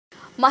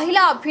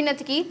మహిళా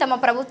అభ్యున్నతికి తమ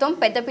ప్రభుత్వం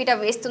పెద్దపీట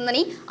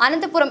వేస్తుందని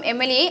అనంతపురం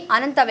ఎమ్మెల్యే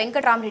అనంత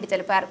వెంకటరామరెడ్డి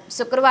తెలిపారు.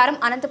 శుక్రవారం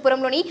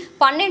అనంతపురంలోని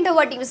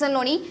 12వ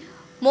డివిజన్లోని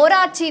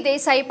మోరార్జీ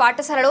దేశాయి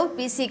పాఠశాలలో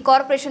బీసీ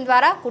కార్పొరేషన్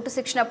ద్వారా కుట్టు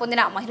శిక్షణ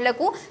పొందిన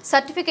మహిళలకు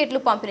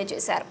సర్టిఫికెట్లు పంపిణీ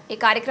చేశారు. ఈ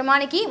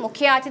కార్యక్రమానికి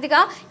ముఖ్య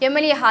అతిథిగా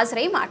ఎమ్మెల్యే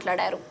హాజరై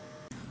మాట్లాడారు.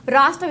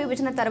 రాష్ట్ర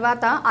విభజన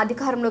తర్వాత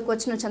అధికారంలోకి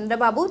వచ్చిన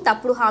చంద్రబాబు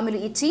తప్పుడు హామీలు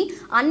ఇచ్చి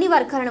అన్ని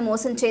వర్గాలను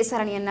మోసం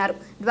చేశారని అన్నారు.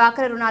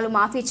 డ్వాక్రా రుణాలు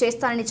మాఫీ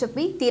చేస్తానని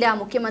చెప్పి తీరా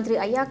ముఖ్యమంత్రి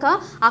అయ్యాక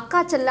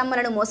అక్కా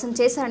చెల్లమ్మలను మోసం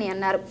చేశారని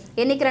అన్నారు.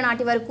 ఎన్నికల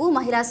నాటి వరకు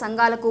మహిళా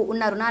సంఘాలకు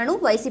ఉన్న రుణాలను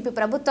వైసీపీ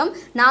ప్రభుత్వం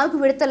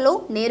 4 విడతల్లో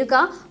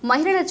నేరుగా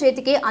మహిళల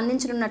చేతికే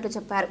అందించనున్నట్లు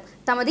చెప్పారు.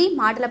 తమది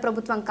మాటల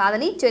ప్రభుత్వం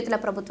కాదని చేతుల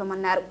ప్రభుత్వం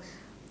అన్నారు.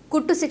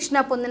 కుట్టు శిక్షణ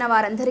పొందిన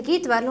వారందరికీ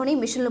త్వరలోనే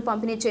మిషన్లు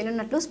పంపిణీ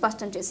చేయనున్నట్లు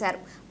స్పష్టం చేశారు.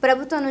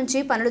 ప్రభుత్వం నుంచి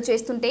పనులు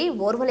చేస్తుంటే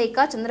ఓర్వలేక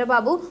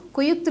చంద్రబాబు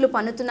కుయుక్తులు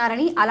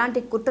పన్నుతున్నారని, అలాంటి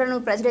కుట్రలను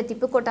ప్రజలే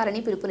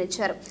తిప్పికొట్టాలని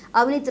పిలుపునిచ్చారు.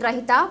 అవినీతి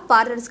రహిత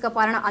పారదర్శక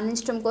పాలన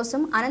అందించడం కోసం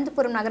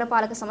అనంతపురం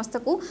నగరపాలక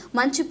సంస్థకు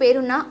మంచి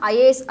పేరున్న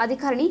ఐఏఎస్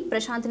అధికారిని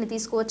ప్రశాంతిని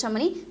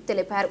తీసుకువచ్చామని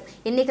తెలిపారు.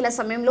 ఎన్నికల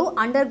సమయంలో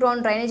అండర్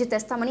గ్రౌండ్ డ్రైనేజీ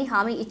తెస్తామని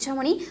హామీ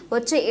ఇచ్చామని,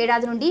 వచ్చే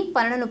ఏడాది నుండి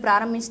పనులను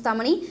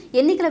ప్రారంభిస్తామని,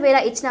 ఎన్నికల వేళ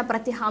ఇచ్చిన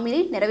ప్రతి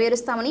హామీని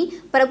నెరవేరుస్తామని,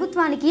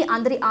 ప్రభుత్వానికి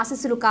అందరి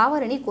ఆశీస్సులు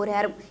కావాలని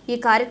కోరారు. ఈ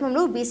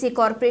కార్యక్రమంలో BC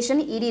corporation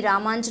ED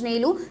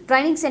Ramanjaneyulu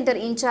training centre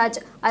incharge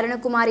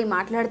Arunakumari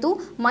మాట్లాడుతూ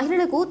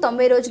మహిళలకు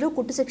 90 రోజులు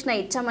కుట్టు శిక్షణ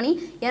ఇచ్చామని,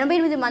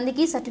 88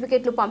 మందికి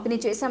సర్టిఫికెట్లు పంపిణీ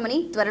చేశామని,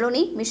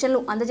 త్వరలోనే మిషన్లు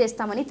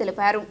అందజేస్తామని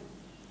తెలిపారు.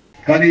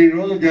 కానీ ఈ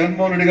రోజు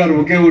జగన్మోహన్ రెడ్డి గారు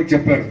ఒకే ఒకటి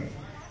చెప్పారు.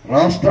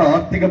 రాష్ట్ర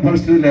ఆర్థిక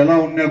పరిస్థితులు ఎలా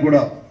ఉన్నా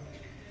కూడా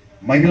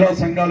మహిళా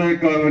సంఘాల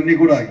యొక్క అన్నీ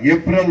కూడా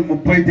ఏప్రిల్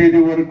 30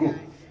 తేదీ వరకు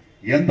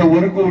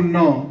ఎంతవరకు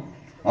ఉన్నో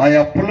ఆ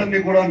అప్పులన్నీ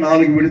కూడా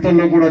 4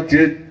 విడతల్లో కూడా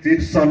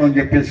తీరుస్తాను అని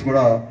చెప్పేసి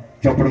కూడా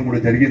చెప్పడం కూడా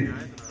జరిగింది.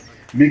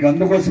 మీకు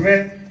అందుకోసమే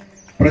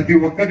ప్రతి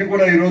ఒక్కటి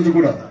కూడా ఈరోజు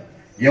కూడా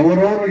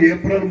ఎవరెవరు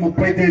ఏప్రిల్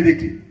 30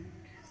 తేదీకి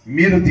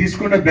మీరు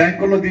తీసుకున్న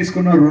బ్యాంకుల్లో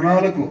తీసుకున్న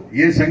రుణాలకు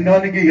ఏ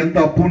సంఘానికి ఎంత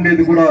అప్పు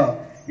ఉండేది కూడా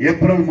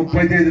ఏప్రిల్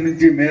 30 తేదీ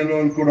నుంచి మేలో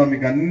కూడా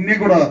మీకు అన్ని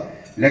కూడా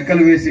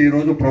లెక్కలు వేసి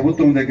ఈరోజు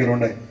ప్రభుత్వం దగ్గర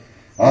ఉన్నాయి.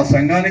 ఆ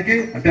సంఘానికి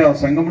అంటే ఆ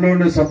సంఘంలో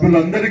ఉండే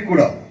సభ్యులందరికీ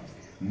కూడా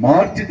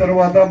మార్చి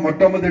తర్వాత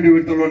మొట్టమొదటి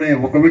విడతలోనే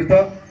ఒక విడత,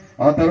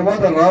 ఆ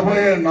తర్వాత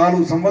రాబోయే 4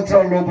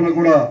 సంవత్సరాల లోపల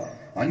కూడా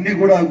అన్ని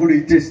కూడా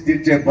ఇచ్చేసి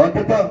తీర్చే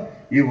బాధ్యత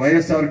ఈ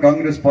వైఎస్ఆర్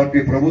కాంగ్రెస్ పార్టీ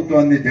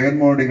ప్రభుత్వాన్ని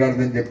జగన్మోహన్ రెడ్డి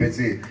గారిదని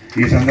చెప్పేసి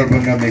ఈ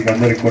సందర్భంగా మీకు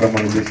అందరికి కూడా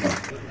మనం చేస్తాం.